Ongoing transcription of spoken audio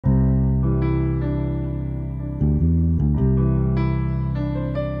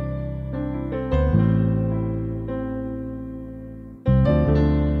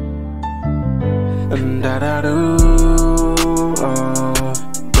Da da do,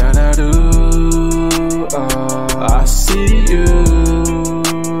 da da do. I see you,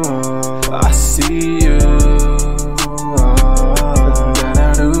 I see you. Da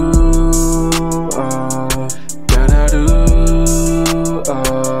da do, da da do.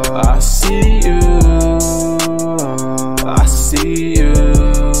 I see you, I see you.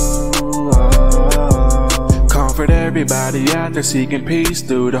 Comfort everybody out there seeking peace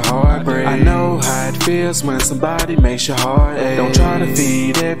through the heartbreak. I know how it feels when somebody makes your heart ache. Don't try to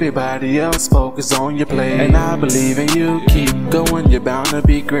feed everybody else, focus on your plate. And I believe in you, keep going, you're bound to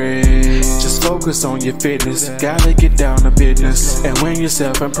be great. Just focus on your fitness, gotta get down to business. And when you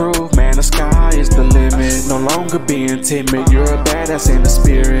self-improve, man, the sky is the limit. No longer being timid, you're a badass in the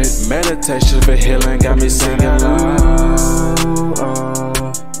spirit. Meditation for healing got me singing.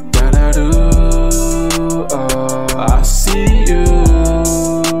 Da da do.